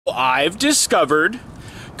I've discovered,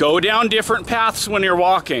 go down different paths when you're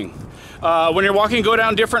walking. Go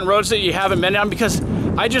down different roads that you haven't been down, because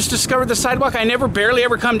I just discovered the sidewalk. I never barely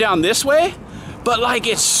ever come down this way, but like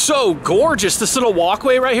it's so gorgeous. This little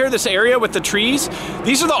walkway right here, this area with the trees.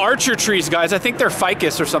 These are the Archer trees, guys. I think they're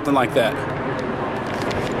ficus or something like that.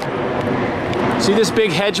 See this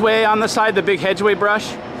big hedgeway on the side, the big hedgeway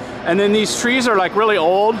brush? And then these trees are like really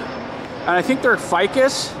old, and I think they're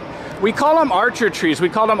ficus. We call them Archer trees. We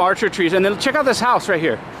call them Archer trees. And then check out this house right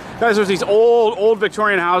here. Guys, there's these old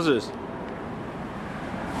Victorian houses.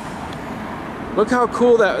 Look how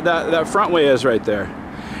cool that front way is right there.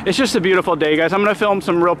 It's just a beautiful day, guys. I'm gonna film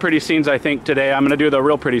some real pretty scenes, I think, today. I'm gonna do the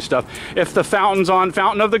real pretty stuff. If the fountain's on,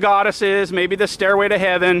 Fountain of the Goddesses, maybe the Stairway to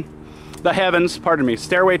Heaven, the heavens, pardon me,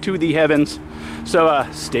 Stairway to the Heavens. So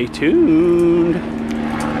stay tuned.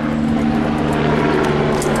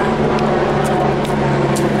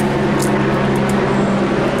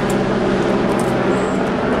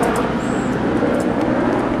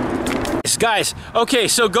 Guys, okay,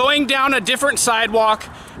 so going down a different sidewalk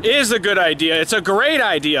is a good idea. It's a great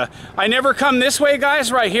idea. I never come this way,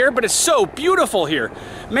 guys, right here, but it's so beautiful here.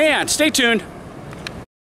 Man, stay tuned.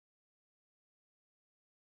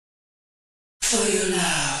 For your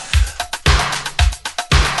love.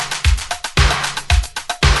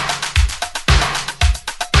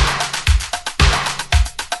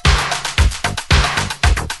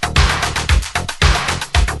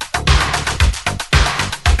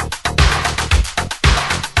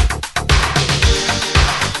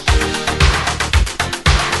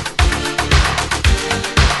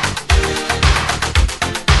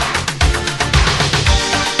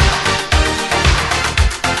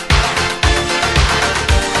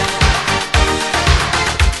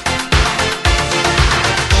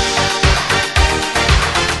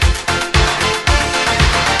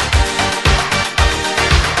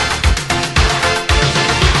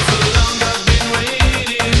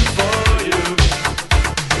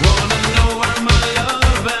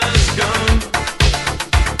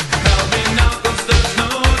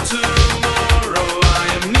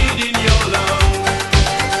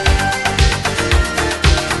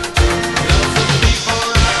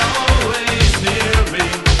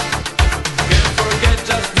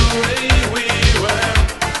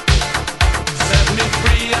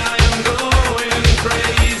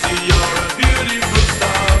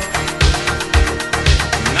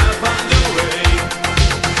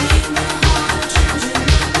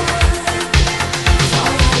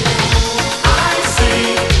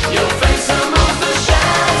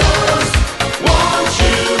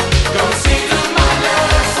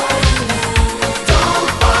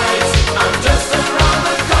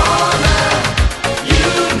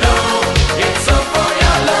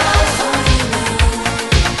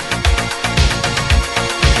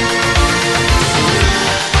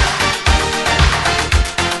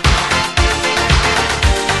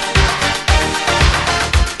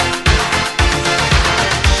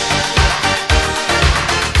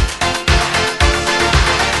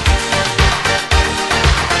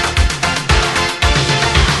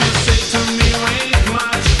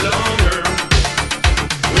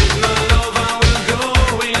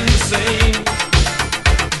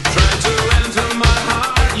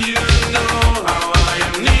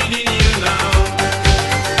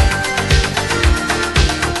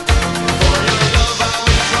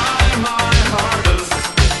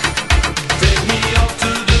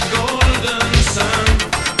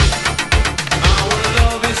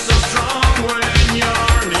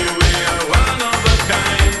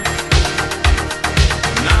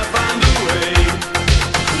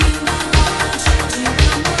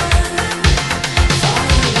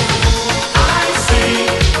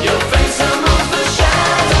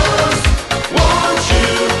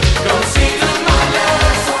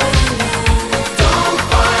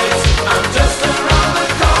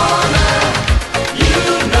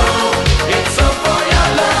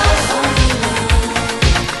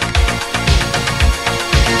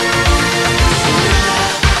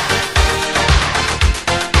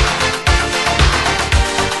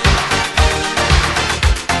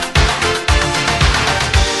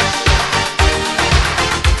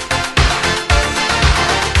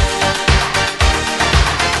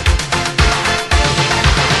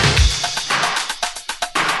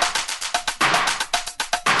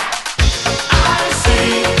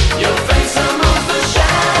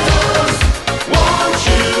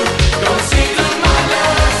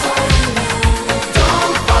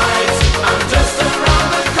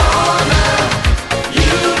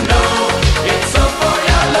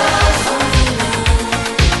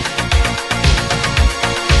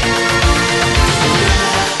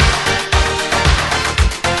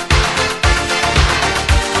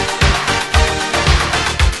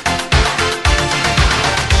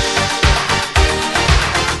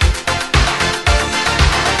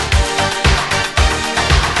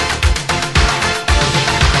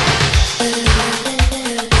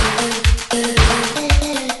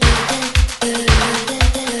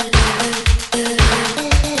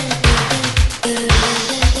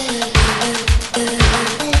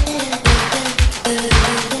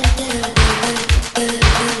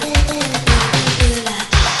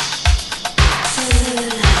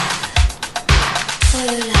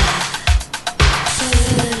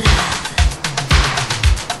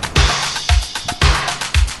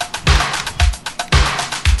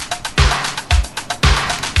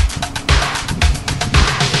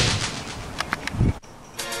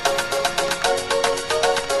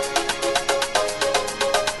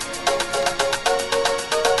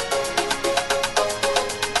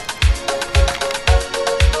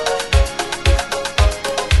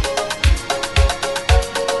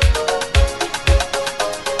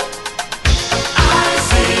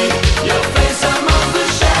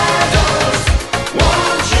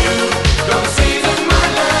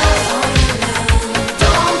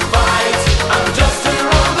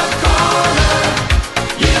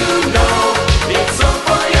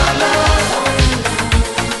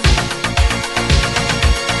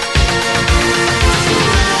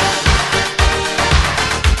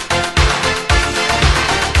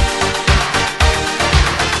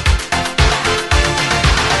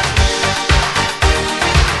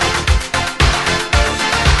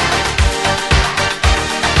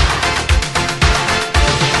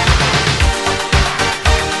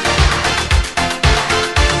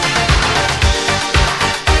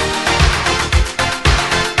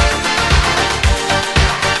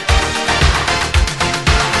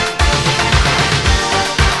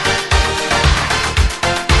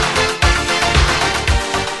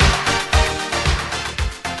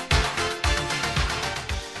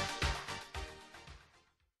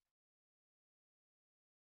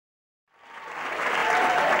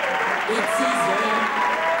 It's easy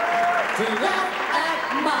to laugh at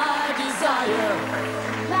my desire.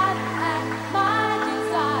 Laugh at my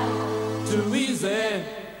desire. Too easy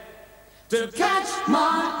to catch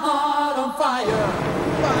my heart on fire.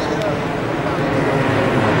 Fire.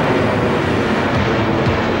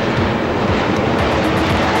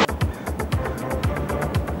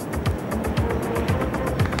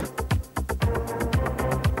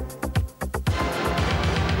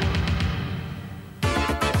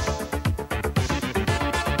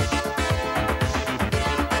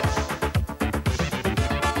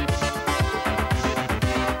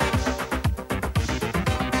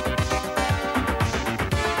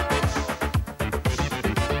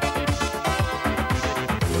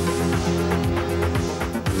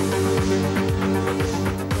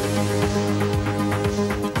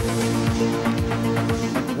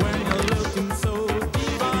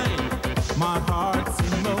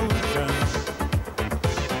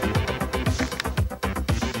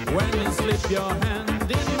 When you slip your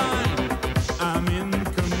hand in mine, I'm in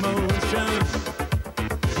commotion.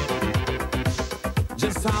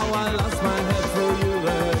 Just how I lost my head for you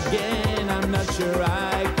again, I'm not sure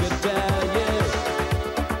I could tell you.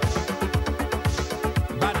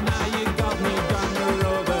 But now you got me down the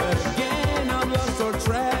road again, I've lost all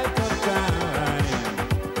track of time.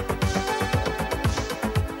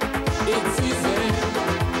 It's easy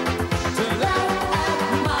to laugh at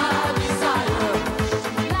my desire.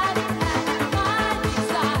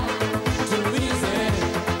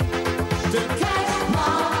 To catch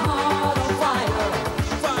my heart on fire,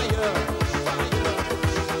 fire,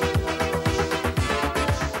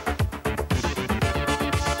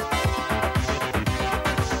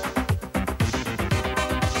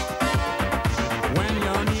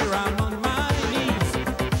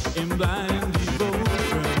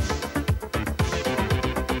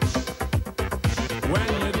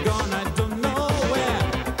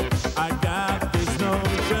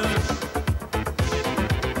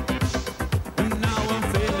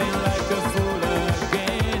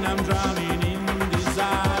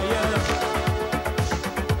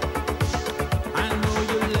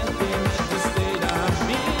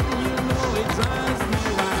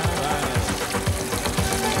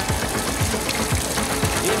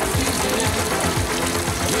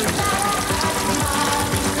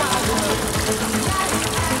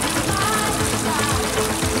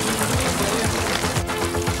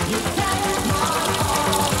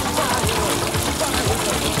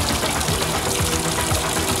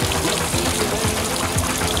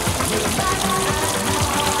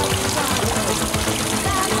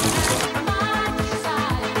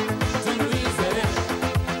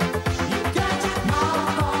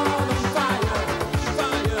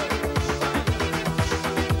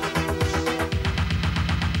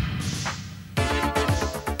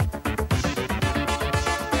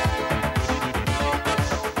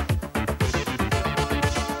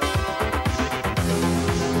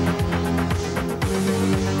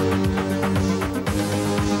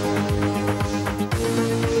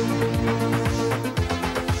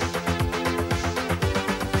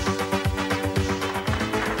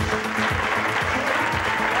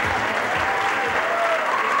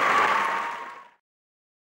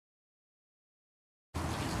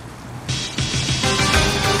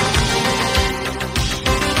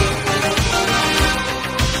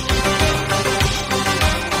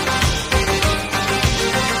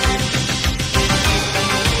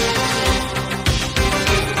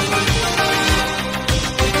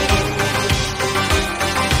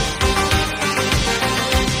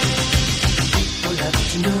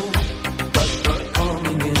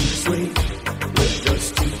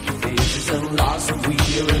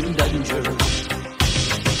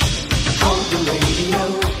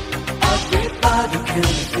 can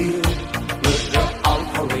feel with the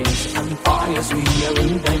alpha rays and fires we are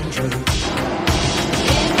in danger.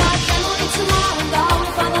 If I can reach tomorrow, God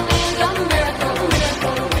will finally a miracle,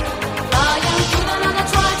 miracle. Flying through the night, I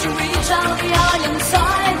try to reach out the iron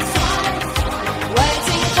side.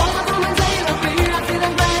 Waiting for the moment they appear, I feel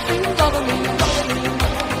them breathing over me.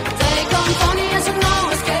 They come for me as no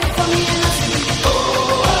escape from me in the city.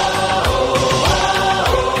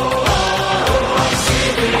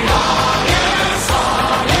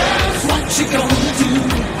 What you gonna do?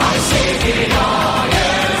 I say it, oh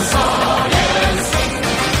yes, oh yes.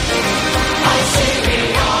 I say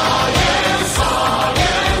it, oh yes, oh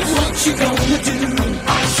yes. What you gonna do?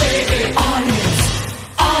 I say it, oh yes,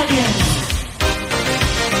 oh yes.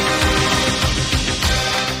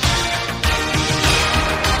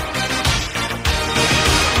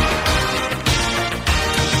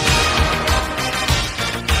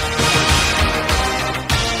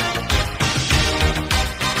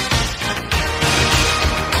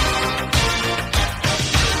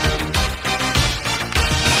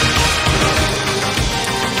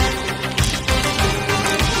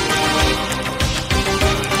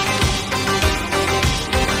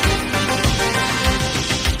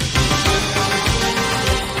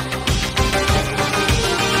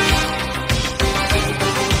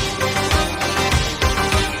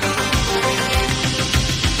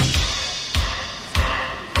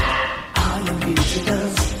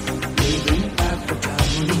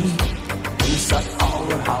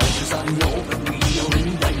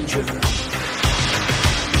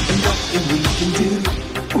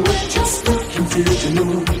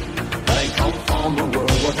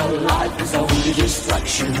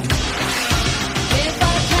 Distraction. If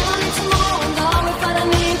I can reach tomorrow, God will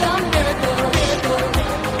finally a miracle, miracle.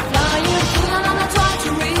 Flying through the night, I try to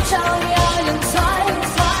reach out the iron side.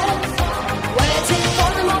 Waiting for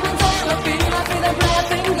the moment they appear, I feel them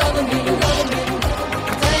breathing over me.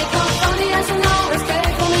 They come from the edge and no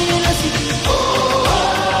escape from me in the city.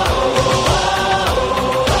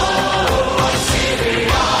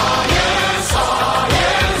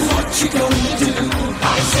 What you gonna do?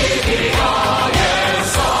 I say it, oh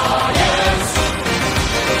yes, oh yes.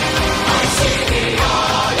 I say it,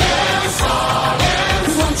 oh yes, oh yes.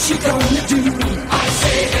 What you gonna do? I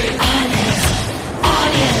say it, oh yes, oh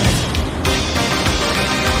yes.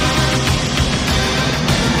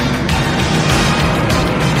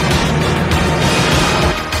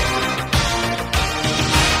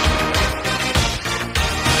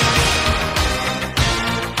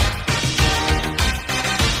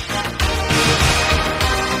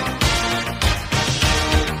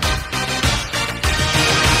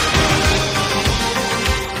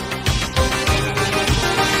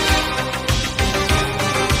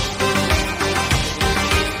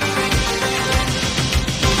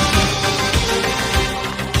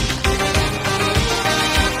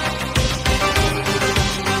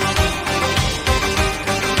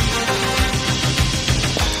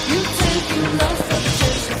 You take your love for the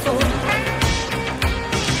church before.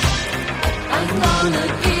 I'm gonna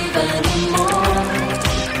give anymore.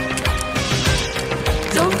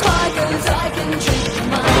 Don't cry 'cause I can change your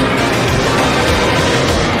mind.